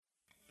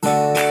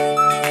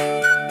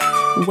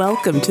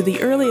Welcome to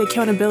the Early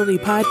Accountability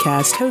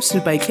Podcast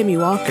hosted by Kimmy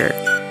Walker.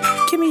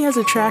 Kimmy has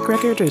a track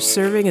record of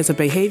serving as a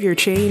behavior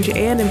change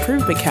and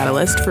improvement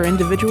catalyst for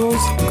individuals,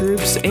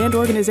 groups, and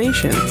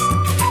organizations.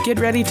 Get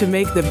ready to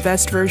make the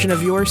best version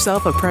of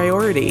yourself a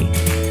priority.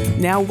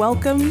 Now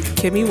welcome,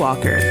 Kimmy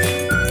Walker.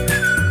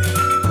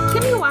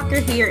 Kimmy Walker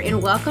here,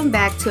 and welcome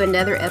back to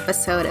another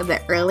episode of the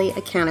Early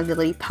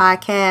Accountability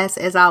Podcast.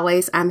 As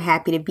always, I'm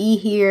happy to be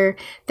here.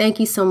 Thank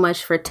you so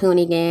much for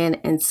tuning in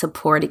and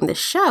supporting the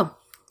show.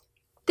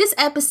 This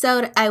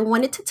episode, I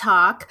wanted to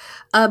talk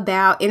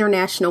about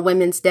International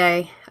Women's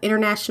Day.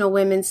 International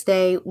Women's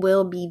Day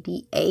will be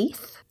the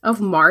 8th of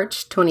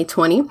March,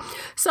 2020.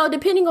 So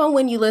depending on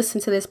when you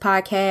listen to this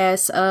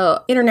podcast,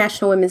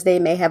 International Women's Day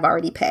may have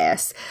already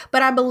passed.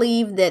 But I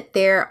believe that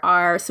there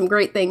are some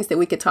great things that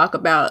we could talk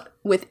about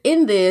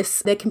within this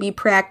that can be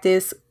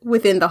practiced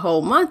within the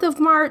whole month of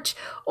March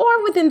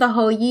or within the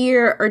whole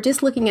year or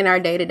just looking in our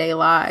day-to-day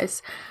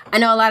lives. I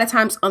know a lot of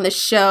times on the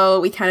show,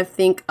 we kind of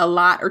think a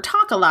lot or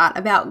talk a lot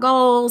about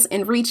goals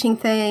and reaching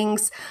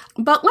things.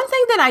 But one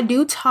thing that I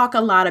do talk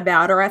a lot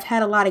about, or I've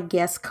had a lot of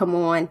guests come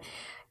on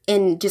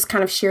and just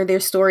kind of share their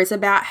stories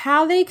about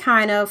how they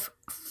kind of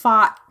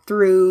fought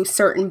through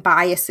certain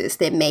biases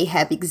that may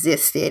have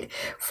existed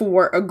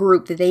for a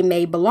group that they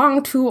may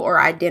belong to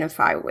or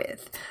identify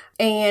with.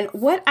 And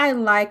what I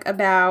like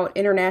about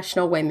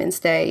International Women's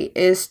Day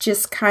is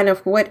just kind of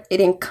what it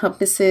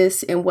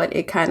encompasses and what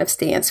it kind of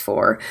stands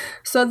for.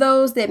 So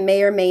those that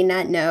may or may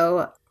not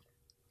know,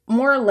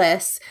 more or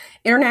less,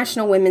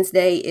 International Women's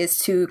Day is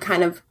to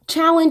kind of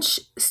challenge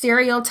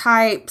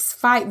stereotypes,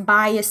 fight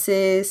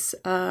biases,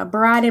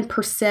 broaden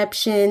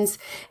perceptions,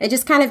 and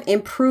just kind of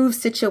improve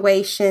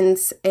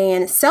situations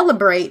and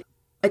celebrate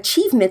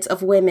achievements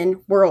of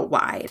women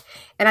worldwide.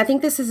 And I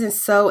think this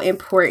is so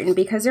important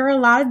because there are a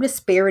lot of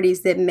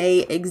disparities that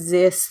may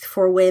exist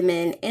for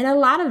women in a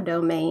lot of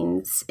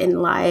domains in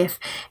life.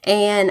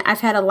 And I've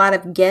had a lot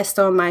of guests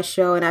on my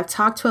show, and I've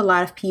talked to a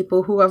lot of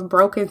people who have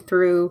broken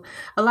through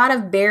a lot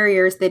of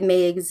barriers that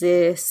may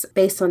exist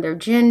based on their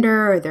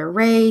gender or their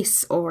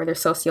race or their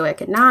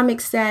socioeconomic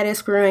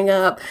status growing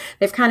up.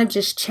 They've kind of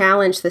just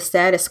challenged the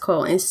status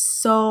quo in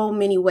so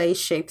many ways,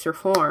 shapes, or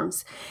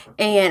forms.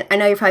 And I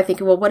know you're probably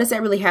thinking, well, what does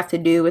that really have to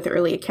do with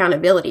early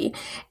accountability?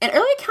 And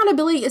early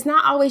accountability is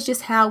not always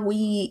just how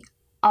we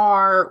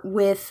are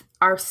with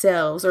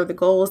ourselves or the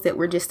goals that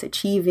we're just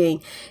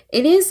achieving.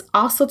 It is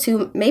also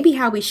to maybe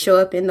how we show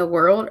up in the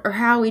world or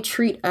how we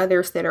treat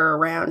others that are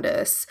around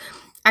us.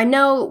 I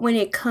know when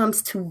it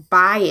comes to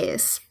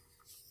bias,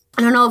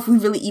 I don't know if we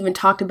really even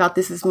talked about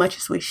this as much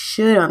as we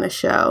should on the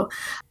show.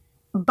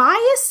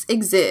 Bias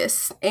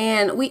exists,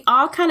 and we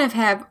all kind of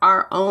have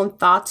our own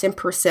thoughts and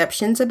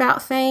perceptions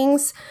about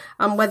things,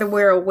 whether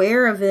we're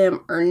aware of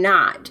them or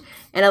not.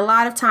 And a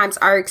lot of times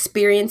our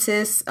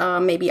experiences,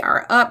 maybe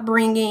our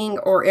upbringing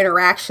or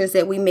interactions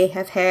that we may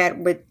have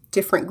had with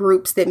different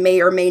groups that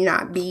may or may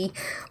not be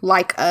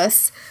like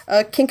us,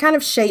 can kind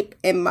of shape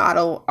and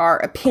model our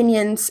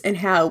opinions and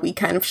how we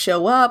kind of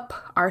show up,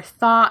 our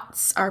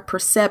thoughts, our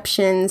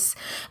perceptions,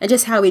 and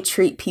just how we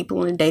treat people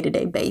on a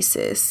day-to-day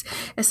basis.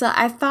 And so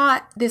I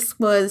thought this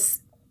was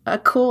a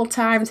cool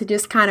time to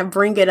just kind of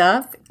bring it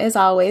up. As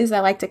always,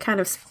 I like to kind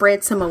of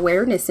spread some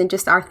awareness in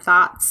just our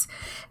thoughts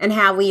and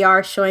how we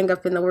are showing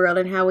up in the world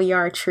and how we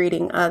are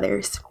treating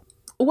others.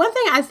 One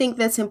thing I think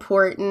that's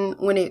important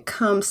when it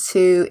comes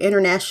to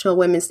International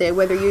Women's Day,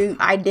 whether you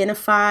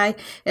identify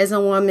as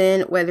a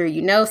woman, whether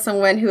you know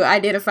someone who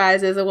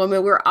identifies as a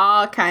woman, we're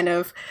all kind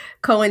of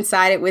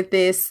coincided with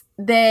this,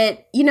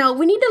 that, you know,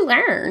 we need to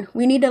learn.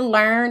 We need to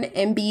learn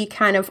and be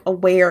kind of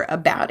aware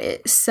about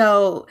it.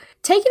 So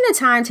taking the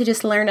time to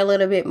just learn a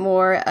little bit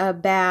more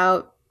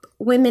about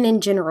women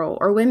in general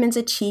or women's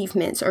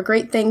achievements or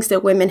great things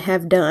that women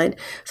have done.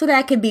 So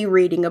that could be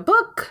reading a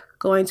book,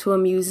 going to a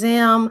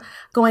museum,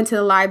 going to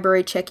the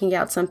library, checking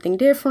out something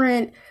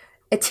different,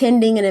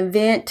 attending an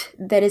event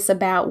that is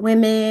about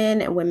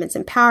women and women's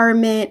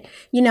empowerment,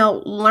 you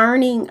know,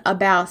 learning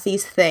about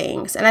these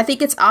things. And I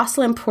think it's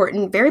also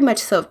important, very much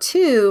so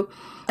too,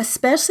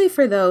 especially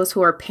for those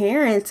who are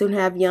parents and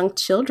have young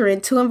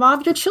children, to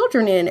involve your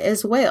children in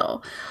as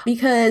well,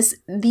 because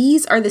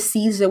these are the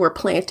seeds that we're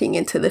planting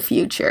into the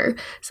future.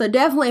 So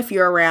definitely if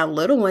you're around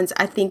little ones,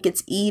 I think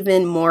it's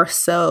even more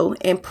so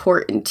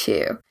important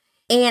too.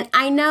 And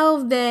I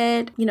know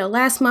that, you know,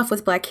 last month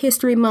was Black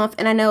History Month,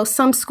 and I know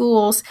some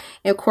schools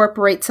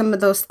incorporate some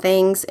of those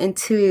things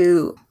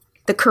into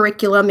the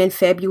curriculum in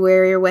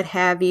February or what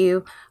have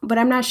you, but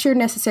I'm not sure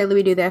necessarily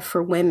we do that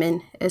for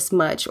women as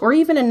much, or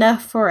even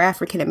enough for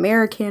African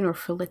American or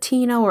for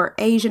Latino or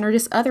Asian or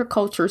just other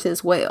cultures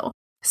as well.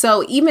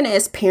 So even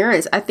as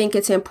parents, I think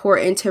it's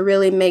important to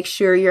really make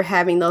sure you're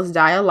having those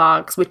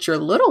dialogues with your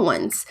little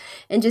ones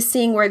and just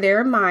seeing where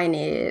their mind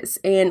is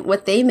and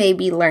what they may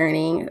be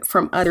learning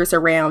from others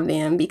around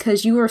them,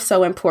 because you are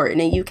so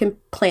important and you can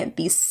plant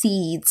these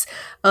seeds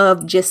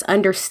of just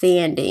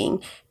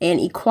understanding and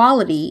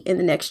equality in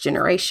the next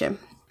generation.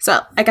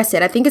 So like I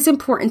said, I think it's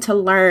important to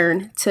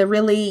learn to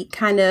really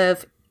kind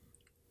of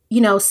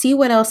see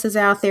what else is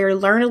out there,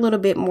 learn a little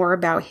bit more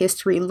about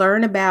history,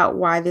 learn about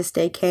why this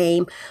day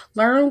came,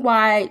 learn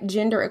why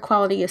gender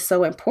equality is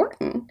so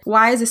important.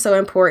 Why is it so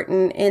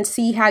important? And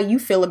see how you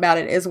feel about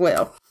it as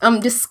well.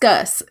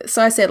 Discuss.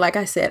 So like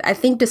I said, I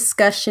think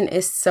discussion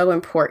is so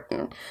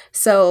important.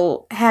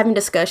 So having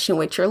discussion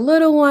with your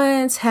little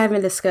ones,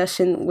 having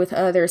discussion with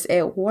others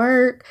at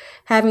work,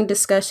 having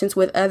discussions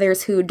with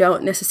others who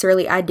don't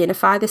necessarily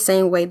identify the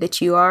same way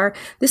that you are.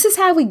 This is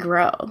how we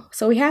grow.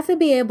 So we have to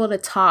be able to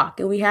talk,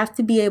 and we have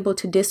to be able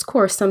to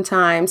discourse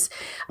sometimes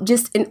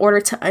just in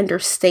order to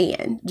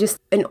understand, just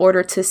in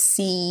order to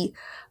see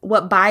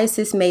what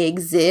biases may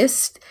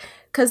exist.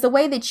 Because the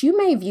way that you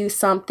may view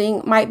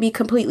something might be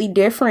completely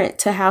different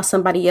to how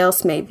somebody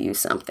else may view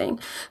something.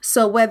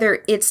 So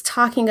whether it's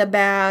talking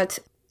about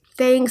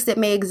things that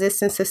may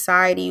exist in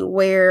society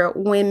where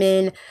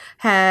women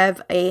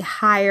have a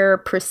higher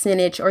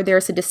percentage, or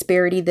there's a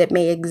disparity that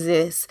may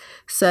exist,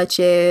 such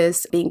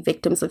as being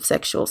victims of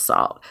sexual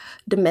assault,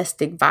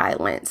 domestic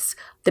violence,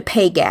 the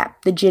pay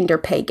gap, the gender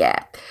pay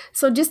gap.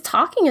 So just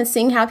talking and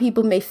seeing how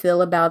people may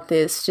feel about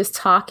this, just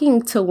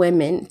talking to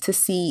women to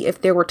see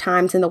if there were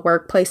times in the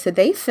workplace that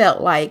they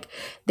felt like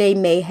they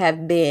may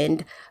have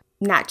been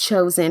not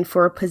chosen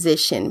for a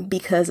position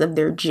because of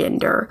their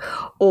gender,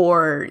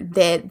 or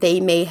that they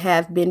may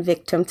have been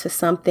victim to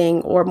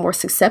something or more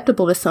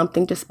susceptible to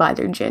something just by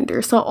their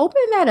gender. So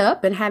opening that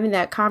up and having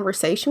that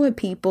conversation with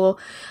people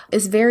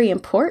is very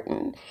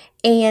important.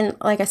 And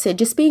like I said,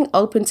 just being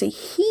open to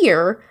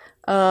hear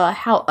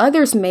how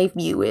others may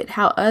view it,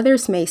 how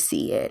others may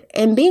see it,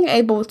 and being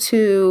able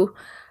to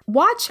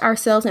watch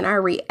ourselves and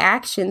our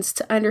reactions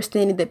to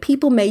understanding that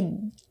people may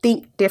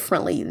think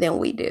differently than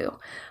we do.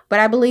 But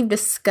I believe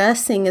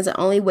discussing is the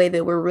only way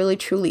that we're really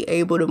truly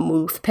able to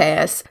move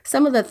past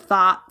some of the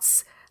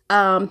thoughts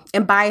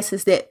and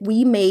biases that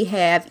we may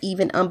have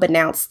even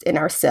unbeknownst in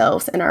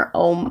ourselves and our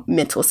own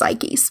mental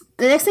psyches.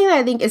 The next thing that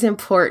I think is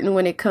important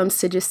when it comes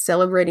to just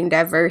celebrating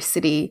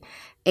diversity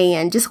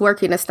and just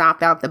working to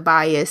stop out the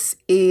bias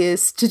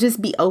is to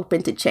just be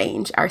open to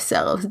change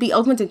ourselves, be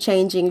open to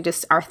changing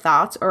just our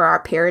thoughts or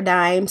our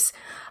paradigms,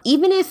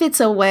 even if it's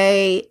a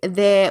way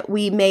that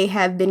we may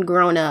have been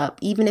grown up,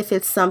 even if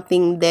it's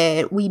something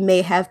that we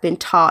may have been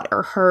taught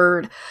or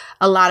heard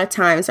a lot of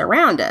times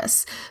around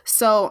us.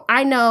 So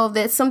I know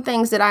that some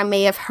things that I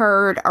may have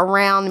heard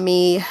around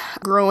me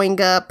growing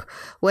up,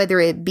 whether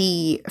it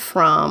be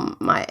from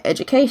my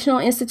educational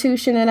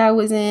institution that I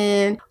was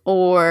in,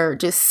 or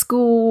just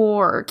school,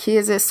 or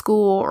kids at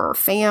school, or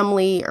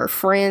family, or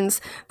friends,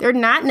 they're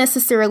not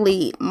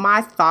necessarily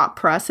my thought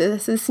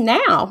processes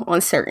now on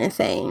certain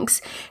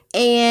things.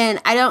 And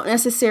I don't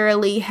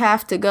necessarily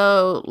have to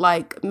go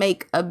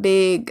make a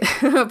big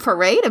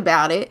parade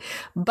about it,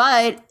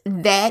 but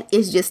that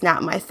is just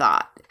not my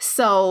thought.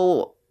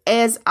 So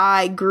as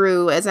I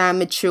grew, as I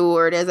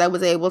matured, as I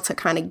was able to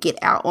kind of get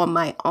out on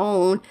my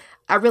own,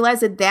 I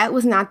realized that that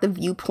was not the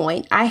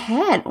viewpoint I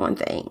had on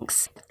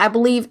things. I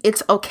believe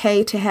it's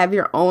okay to have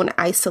your own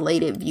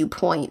isolated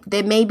viewpoint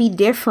that may be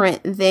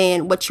different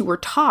than what you were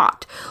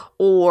taught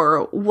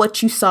or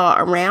what you saw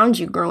around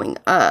you growing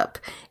up.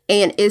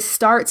 And it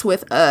starts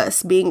with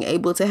us being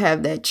able to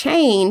have that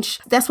change.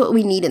 That's what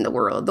we need in the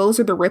world. Those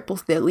are the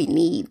ripples that we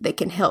need that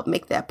can help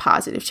make that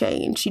positive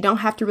change. You don't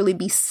have to really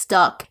be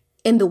stuck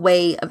in the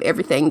way of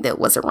everything that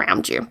was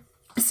around you.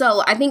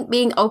 So I think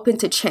being open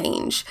to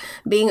change,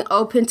 being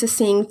open to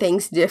seeing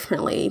things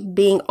differently,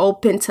 being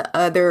open to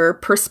other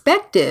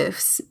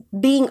perspectives,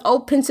 being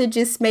open to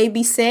just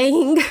maybe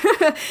saying,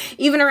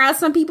 even around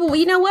some people, well,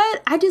 you know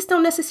what? I just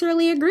don't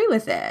necessarily agree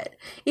with that.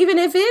 Even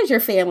if it is your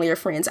family or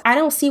friends, I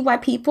don't see why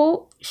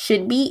people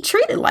should be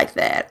treated like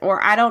that,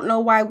 or I don't know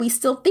why we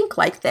still think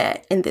like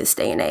that in this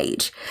day and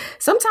age.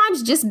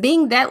 Sometimes just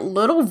being that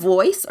little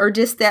voice or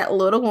just that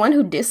little one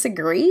who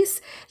disagrees,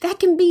 that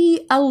can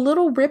be a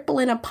little ripple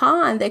in a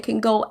pond that can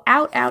go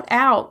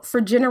out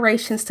for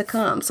generations to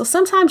come. So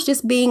sometimes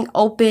just being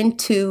open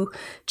to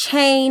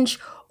change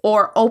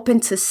or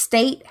open to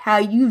state how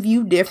you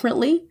view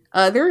differently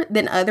other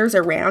than others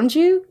around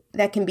you,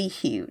 that can be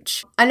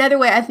huge. Another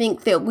way I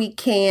think that we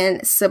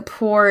can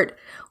support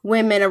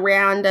women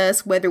around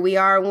us, whether we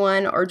are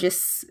one or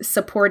just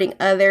supporting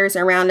others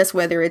around us,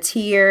 whether it's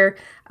here,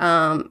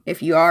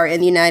 if you are in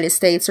the United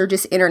States, or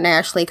just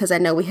internationally, because I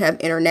know we have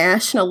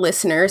international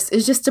listeners,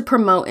 is just to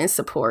promote and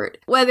support.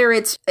 Whether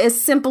it's as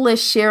simple as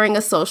sharing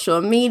a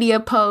social media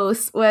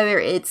post, whether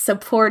it's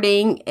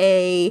supporting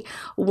a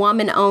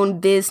woman-owned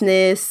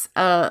business,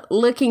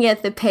 looking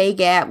at the pay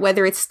gap,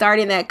 whether it's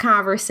starting that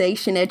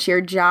conversation at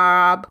your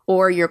job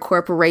or your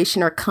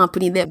corporation or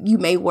company that you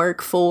may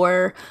work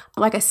for.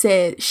 Like I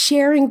said,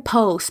 sharing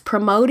posts,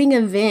 promoting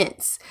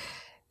events.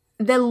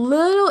 The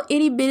little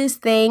itty bittiest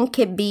thing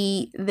can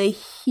be the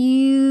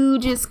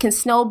hugest, can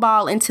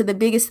snowball into the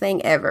biggest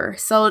thing ever.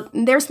 So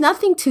there's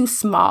nothing too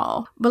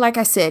small. But like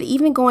I said,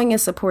 even going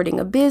and supporting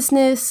a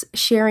business,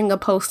 sharing a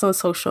post on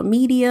social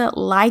media,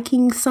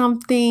 liking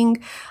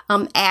something,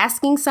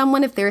 asking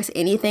someone if there's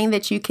anything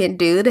that you can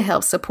do to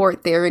help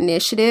support their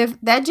initiative,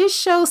 that just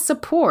shows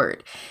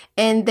support.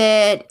 and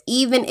that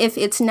even if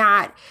it's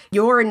not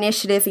your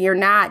initiative and you're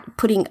not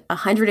putting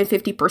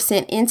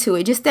 150% into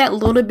it, just that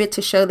little bit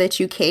to show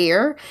that you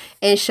care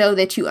and show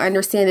that you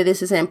understand that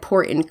this is an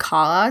important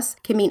cause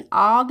can mean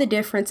all the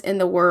difference in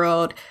the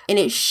world. And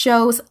it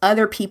shows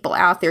other people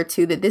out there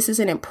too that this is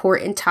an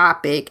important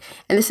topic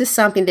and this is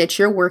something that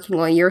you're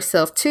working on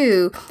yourself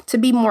too to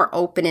be more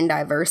open and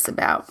diverse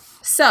about.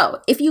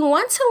 So if you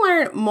want to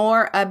learn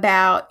more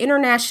about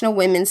International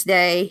Women's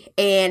Day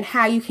and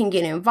how you can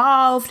get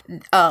involved,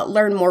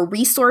 learn more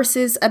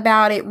resources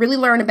about it, really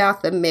learn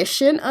about the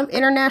mission of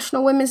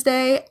International Women's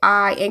Day,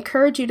 I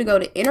encourage you to go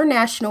to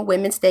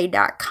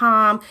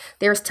internationalwomensday.com.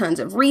 There's tons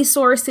of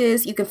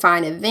resources. You can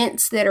find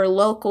events that are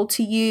local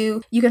to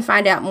you. You can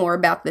find out more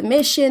about the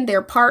mission,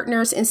 their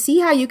partners, and see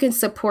how you can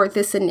support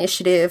this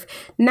initiative,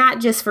 not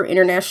just for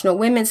International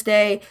Women's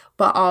Day,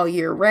 but all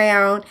year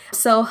round.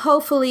 So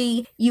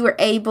hopefully you were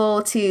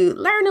able to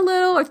learn a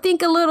little or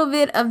think a little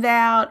bit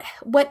about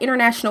what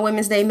International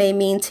Women's Day may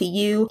mean to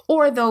you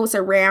or those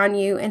around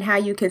you and how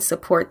you can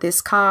support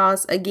this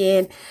cause.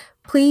 Again,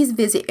 please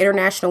visit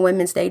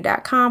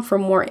internationalwomensday.com for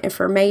more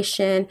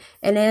information.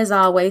 And as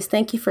always,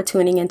 thank you for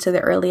tuning into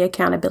the Early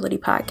Accountability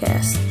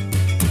Podcast.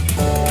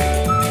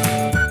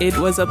 It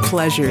was a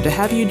pleasure to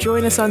have you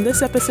join us on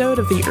this episode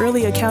of the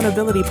Early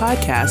Accountability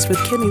Podcast with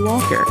Kimmy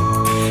Walker.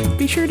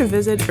 Be sure to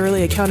visit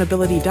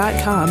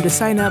earlyaccountability.com to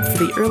sign up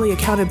for the Early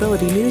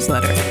Accountability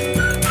newsletter.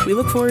 We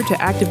look forward to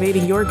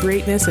activating your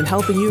greatness and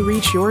helping you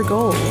reach your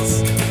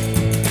goals.